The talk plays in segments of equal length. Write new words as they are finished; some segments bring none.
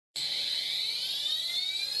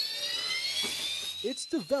Its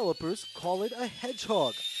developers call it a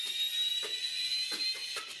hedgehog.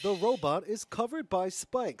 The robot is covered by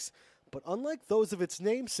spikes, but unlike those of its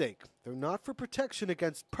namesake, they're not for protection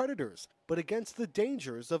against predators, but against the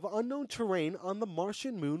dangers of unknown terrain on the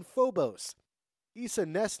Martian moon Phobos. Isa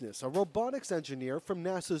Nesnis, a robotics engineer from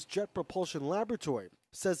NASA's Jet Propulsion Laboratory,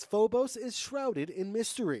 says Phobos is shrouded in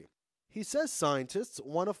mystery. He says scientists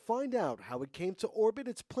want to find out how it came to orbit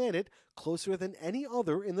its planet closer than any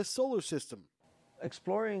other in the solar system.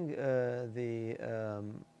 Exploring the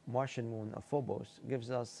Martian moon of Phobos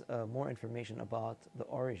gives us more information about the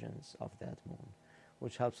origins of that moon,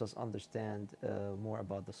 which helps us understand more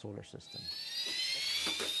about the solar system.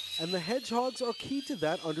 And the hedgehogs are key to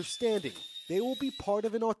that understanding. They will be part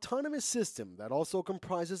of an autonomous system that also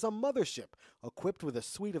comprises a mothership equipped with a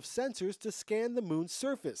suite of sensors to scan the moon's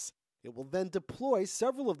surface. It will then deploy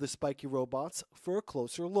several of the spiky robots for a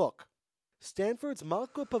closer look. Stanford's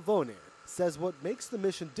Marco Pavone says what makes the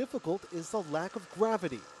mission difficult is the lack of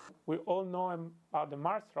gravity. We all know about the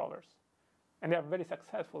Mars rovers, and they are very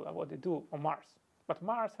successful at what they do on Mars. But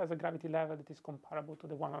Mars has a gravity level that is comparable to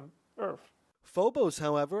the one on Earth. Phobos,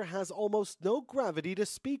 however, has almost no gravity to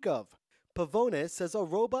speak of. Pavone says a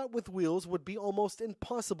robot with wheels would be almost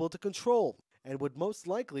impossible to control and would most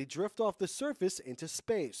likely drift off the surface into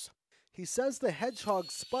space. He says the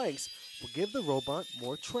hedgehog's spikes will give the robot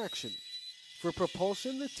more traction. For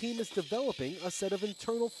propulsion, the team is developing a set of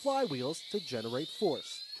internal flywheels to generate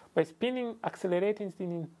force. By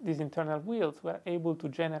accelerating these internal wheels, we're able to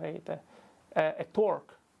generate a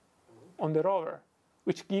torque on the rover,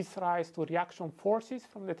 which gives rise to reaction forces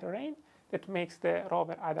from the terrain that makes the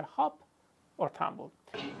rover either hop or tumble.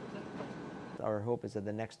 Our hope is that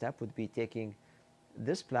the next step would be taking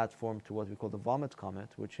this platform to what we call the Vomit Comet,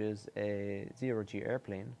 which is a zero-G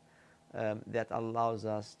airplane that allows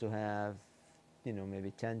us to have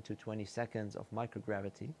maybe 10 to 20 seconds of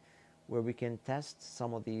microgravity, where we can test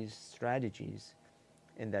some of these strategies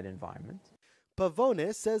in that environment.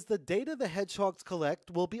 Pavone says the data the hedgehogs collect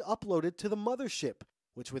will be uploaded to the mothership,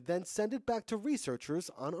 which would then send it back to researchers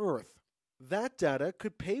on Earth. That data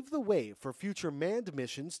could pave the way for future manned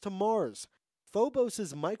missions to Mars.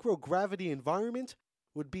 Phobos' microgravity environment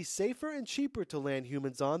would be safer and cheaper to land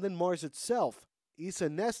humans on than Mars itself. Isa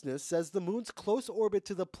Nesnis says the moon's close orbit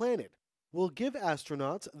to the planet will give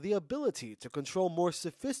astronauts the ability to control more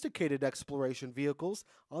sophisticated exploration vehicles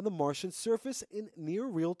on the Martian surface in near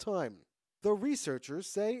real time. The researchers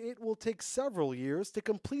say it will take several years to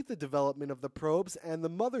complete the development of the probes and the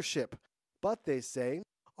mothership, but they say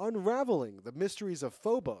unraveling the mysteries of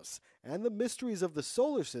Phobos and the mysteries of the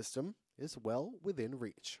solar system is well within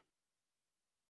reach.